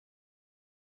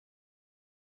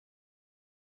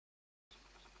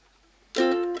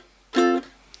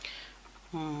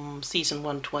Season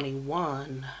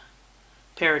 121,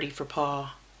 Parody for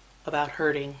Pa, about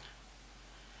hurting.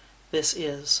 This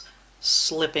is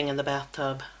Slipping in the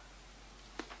Bathtub.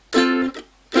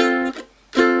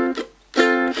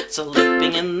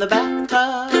 Slipping in the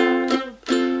bathtub,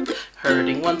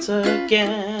 hurting once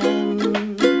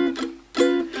again,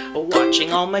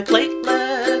 watching all my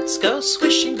platelets go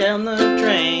swishing down the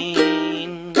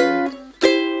drain.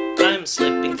 I'm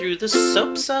slipping through the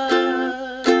soap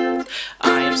suds,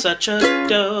 I am such a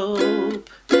dope.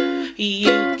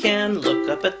 You can look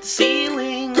up at the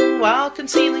ceiling while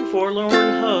concealing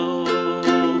forlorn hope.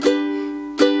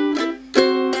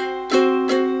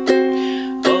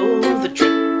 Oh, the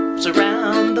drips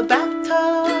around the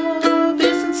bathtub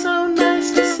isn't so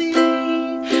nice to see.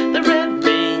 The red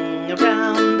ring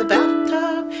around the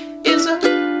bathtub is a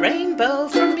rainbow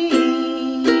for me.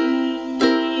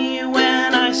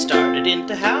 When I started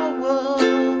into howl,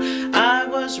 I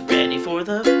was ready for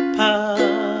the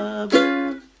pub.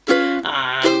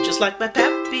 I'm just like my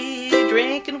pappy,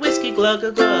 drinking whiskey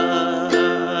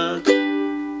glug-a-glug.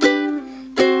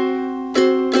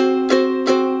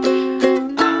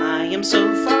 I am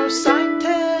so far-sighted,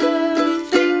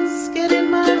 things get in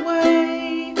my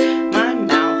way. My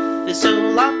mouth is so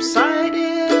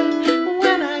lopsided,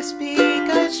 when I speak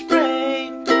I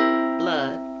spray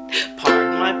blood.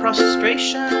 Pardon my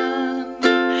prostration,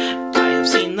 I have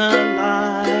seen the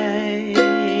light.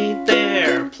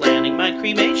 They're planning my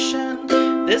cremation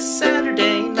this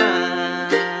Saturday night.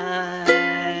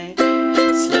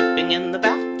 Slipping in the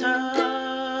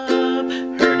bathtub,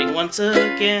 hurting once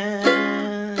again,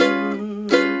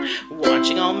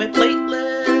 watching all my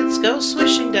platelets go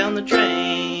swishing down the drain.